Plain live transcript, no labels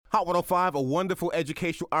Hot 105, a wonderful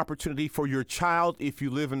educational opportunity for your child if you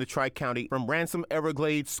live in the Tri-County. From Ransom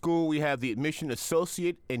Everglades School, we have the admission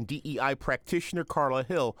associate and DEI practitioner, Carla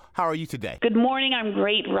Hill. How are you today? Good morning. I'm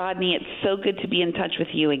great, Rodney. It's so good to be in touch with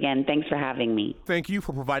you again. Thanks for having me. Thank you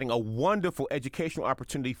for providing a wonderful educational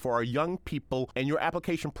opportunity for our young people, and your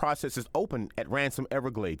application process is open at Ransom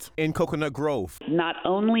Everglades in Coconut Grove. Not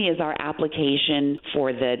only is our application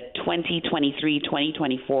for the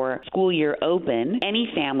 2023-2024 school year open,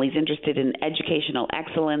 any families interested in educational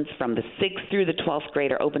excellence from the 6th through the 12th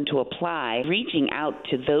grade are open to apply, reaching out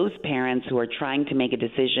to those parents who are trying to make a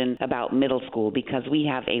decision about middle school, because we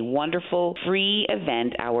have a wonderful free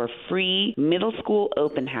event, our free middle school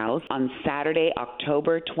open house on Saturday,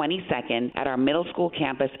 October 22nd at our middle school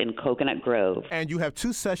campus in Coconut Grove. And you have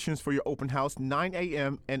two sessions for your open house, 9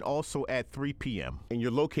 a.m. and also at 3 p.m. And you're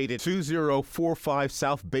located 2045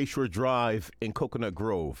 South Bayshore Drive in Coconut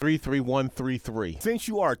Grove, 33133. Since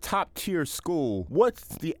you are a top-tier school, what's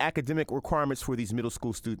the academic requirements for these middle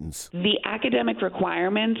school students? The academic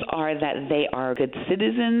requirements are that they are good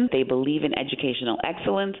citizens, they believe in educational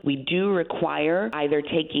excellence. We do require either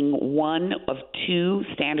taking one of two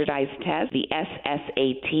standardized tests, the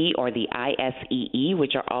SSAT or the ISEE,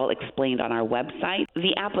 which are all explained on our website.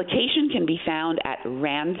 The application can be found at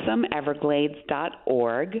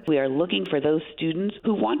ransomeverglades.org. We are looking for those students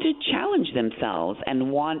who want to challenge themselves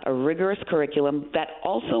and want a rigorous curriculum that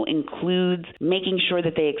also includes making sure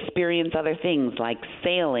that they experience other things like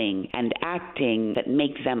sailing and acting that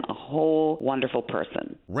make them a whole wonderful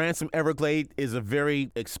person. Ransom Everglades is a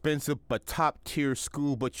very expensive but top-tier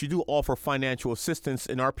school, but you do offer financial assistance,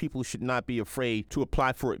 and our people should not be afraid to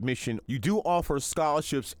apply for admission. You do offer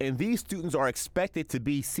scholarships, and these students are expected to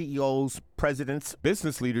be CEOs, presidents,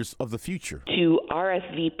 business leaders of the future. To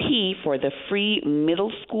RSVP for the free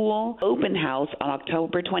middle school open house on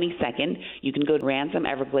October 22nd, you can go to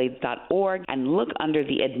ransomeverglades.org and look under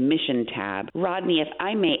the admission tab. Rodney, if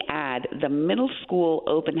I may add, the middle school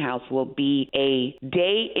open house will be a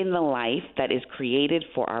day in the life that is created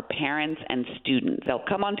for our parents and students. They'll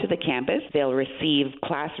come onto the campus, they'll receive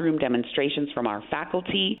classroom demonstrations from our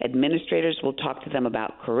faculty, administrators will talk to them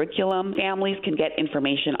about curriculum, families can get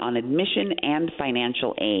information on admission and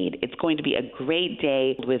financial aid. It's going to be a great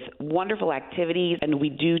day with wonderful activities, and we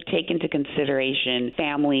do take into consideration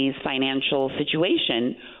families' financial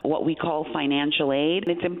situation, what we call financial aid.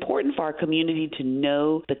 It's important for our community to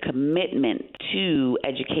know the commitment to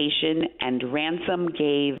education, and Ransom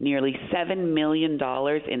gave nearly $7 million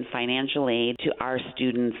in financial aid to our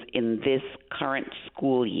students in this current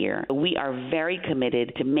school year. We are very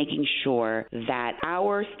committed to making sure that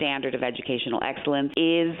our standard of educational excellence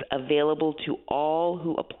is available to all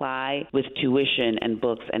who apply with tuition and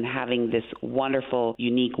books, and having this wonderful,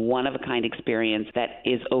 unique, one-of-a-kind experience that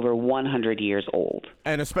is over 100 years old.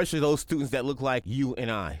 And especially those students that look like you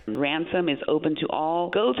and I. Ransom is open to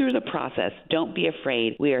all. Go through the process. Don't be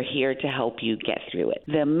afraid. We are here to help you get through it.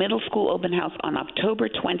 The middle school open house on October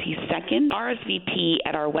 22nd. RSVP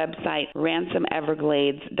at our website,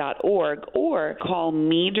 ransomeverglades.org, or call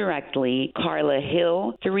me directly, Carla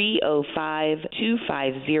Hill,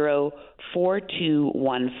 305-250-4215.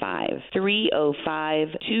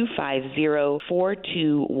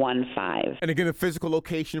 305-250-4215. And again, the physical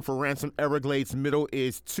location for Ransom Everglades Middle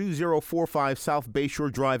is 2045 South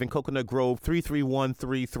Bayshore Drive in Coconut Grove,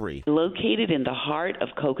 33133. Located in the heart of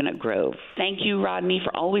Coconut Grove. Thank you, Rodney,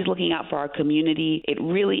 for always looking out for our community. It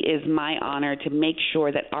really is my honor to make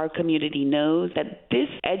sure that our community knows that this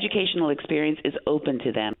educational experience is open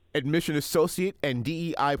to them. Admission associate and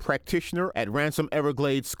DEI practitioner at Ransom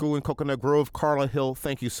Everglades School in Coconut Grove, Carla Hill,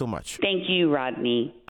 thank you so much. Thank you, Rodney.